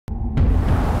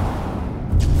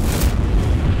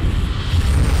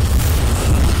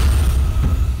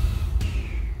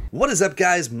What is up,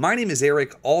 guys? My name is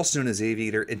Eric, also known as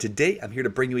Aviator, and today I'm here to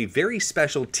bring you a very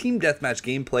special Team Deathmatch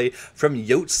gameplay from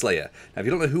Yacht Slayer. Now, if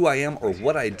you don't know who I am or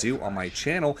what I do on my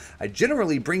channel, I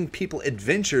generally bring people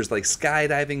adventures like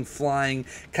skydiving, flying,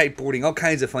 kiteboarding, all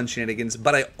kinds of fun shenanigans,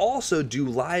 but I also do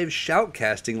live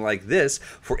shoutcasting like this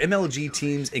for MLG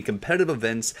teams and competitive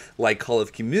events like Call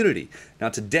of Community. Now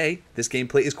today, this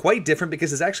gameplay is quite different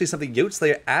because it's actually something Yacht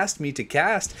Slayer asked me to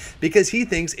cast because he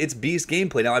thinks it's beast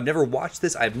gameplay. Now, I've never watched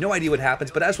this, I have no idea what happens,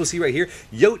 but as we'll see right here,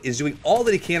 Yacht is doing all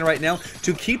that he can right now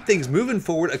to keep things moving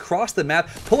forward across the map,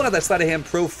 pulling out that Sleight of Hand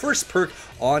Pro first perk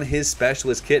on his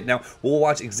specialist kit. Now, we'll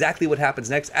watch exactly what happens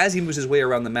next as he moves his way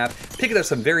around the map, picking up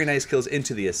some very nice kills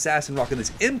into the assassin, rocking this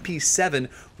MP7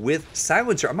 with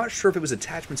silencer. I'm not sure if it was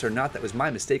attachments or not, that was my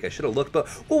mistake, I should have looked, but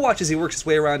we'll watch as he works his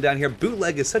way around down here.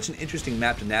 Bootleg is such an interesting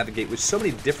map to navigate with so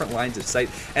many different lines of sight,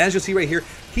 and as you'll see right here,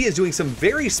 he is doing some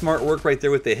very smart work right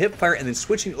there with the hip fire and then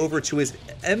switching over to his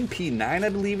MP9, I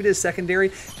believe it is,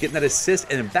 secondary, getting that assist,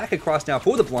 and then back across now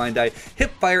for the blind eye,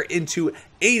 hip fire into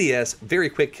ADS, very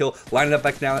quick kill, lining up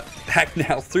back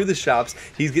now through the shops.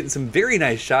 He's getting some very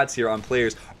nice shots here on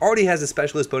players. Already has a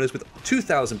specialist bonus with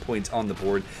 2,000 points on the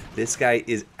board. This guy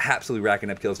is absolutely racking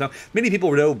up kills. Now, many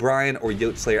people know Brian or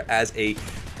Yacht Slayer as a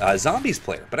zombies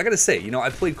player, but I gotta say, you know,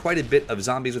 I've played quite a bit of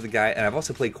zombies with the guy, and I've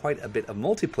also played quite a bit of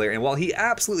multiplayer, and while he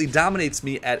absolutely dominates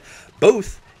me at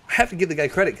both, I have to give the guy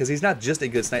credit because he's not just a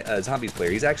good zombies player,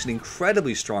 he's actually an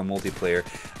incredibly strong multiplayer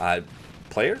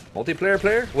multiplayer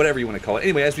player, whatever you want to call it.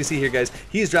 Anyway, as we see here, guys,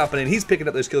 he's dropping in, he's picking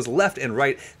up those kills left and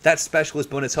right. That specialist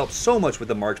bonus helps so much with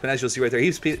the marksman. As you'll see right there,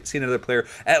 he's seen another player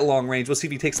at long range. We'll see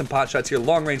if he takes some pot shots here.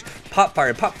 Long range, pop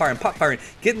firing, pop firing, pop firing,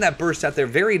 getting that burst out there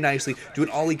very nicely, doing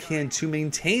all he can to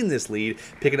maintain this lead,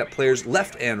 picking up players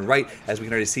left and right. As we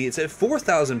can already see, it's at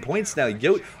 4,000 points now.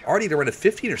 Yacht already to run a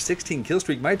 15 or 16 kill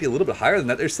streak, might be a little bit higher than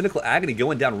that. There's Cynical Agony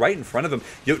going down right in front of him.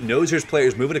 Yacht knows there's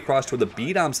players moving across toward the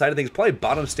B-dom side of things, probably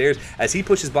bottom stairs, as he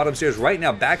pushes bottom stairs right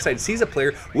now, backside, sees a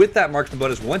player with that marksman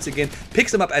bonus once again,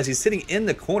 picks him up as he's sitting in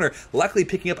the corner, luckily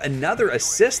picking up another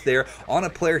assist there on a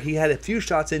player he had a few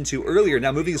shots into earlier.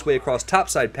 Now moving his way across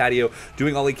topside patio,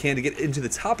 doing all he can to get into the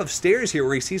top of stairs here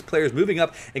where he sees players moving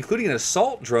up, including an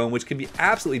assault drone, which can be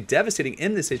absolutely devastating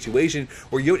in this situation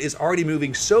where Yacht is already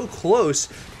moving so close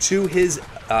to his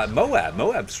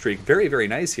MOAB streak. Very, very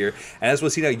nice here. And as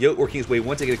we'll see now, Yacht working his way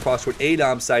once again across toward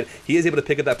A-dom side. He is able to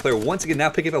pick up that player once again,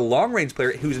 now picking up a long range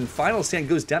player who's in final stand,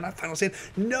 goes down, not final stand,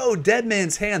 no, dead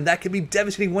man's hand. That could be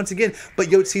devastating once again,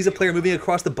 but Yacht sees a player moving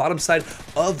across the bottom side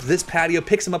of this patio,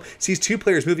 picks him up, sees two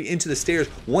players moving into the stairs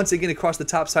once again across the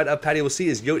top side of patio. We'll see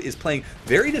as Yacht is playing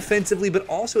very defensively, but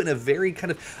also in a very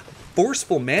kind of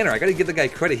forceful manner. I gotta give the guy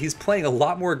credit. He's playing a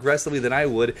lot more aggressively than I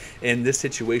would in this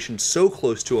situation, so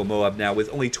close to a MOAB now with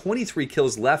only 23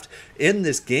 kills left in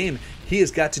this game. He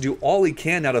has got to do all he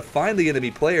can now to find the enemy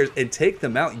players and take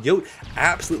them out. Yacht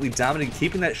absolutely dominating,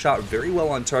 keeping that shot very well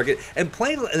on target and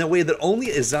playing in a way that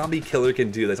only a zombie killer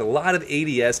can do. There's a lot of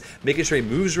ADS, making sure he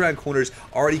moves around corners,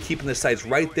 already keeping the sights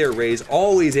right there raised,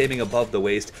 always aiming above the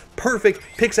waist. Perfect,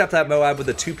 picks up that MOAB with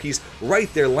a two-piece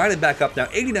right there, lining back up now,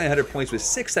 8,900 points with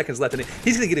 6 seconds left in it.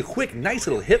 He's going to get a quick, nice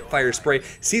little hip fire spray,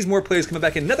 sees more players coming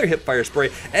back, another hip fire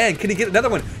spray, and can he get another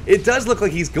one? It does look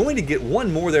like he's going to get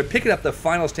one more there, picking up the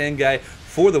final stand guy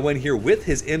for the win here with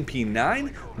his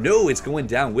MP9. No, it's going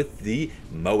down with the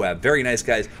MOAB. Very nice,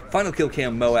 guys. Final kill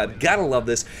cam MOAB. Gotta love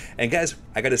this. And guys,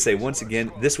 I gotta say once again,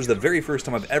 this was the very first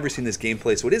time I've ever seen this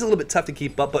gameplay, so it is a little bit tough to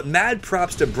keep up, but mad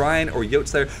props to Brian or Yacht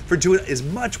Slayer for doing as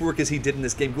much work as he did in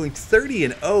this game, going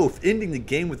 30-0, ending the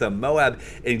game with a MOAB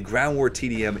in Ground War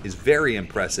TDM is very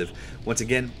impressive. Once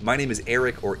again, my name is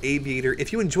Eric or Aviator.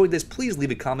 If you enjoyed this, please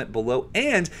leave a comment below,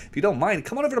 and if you don't mind,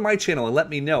 come on over to my channel and let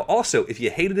me know. Also, if you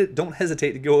hated it, don't hesitate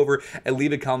to go over and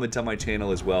leave a comment on my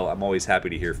channel as well. I'm always happy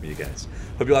to hear from you guys.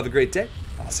 Hope you all have a great day.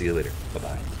 I'll see you later.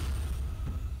 Bye-bye.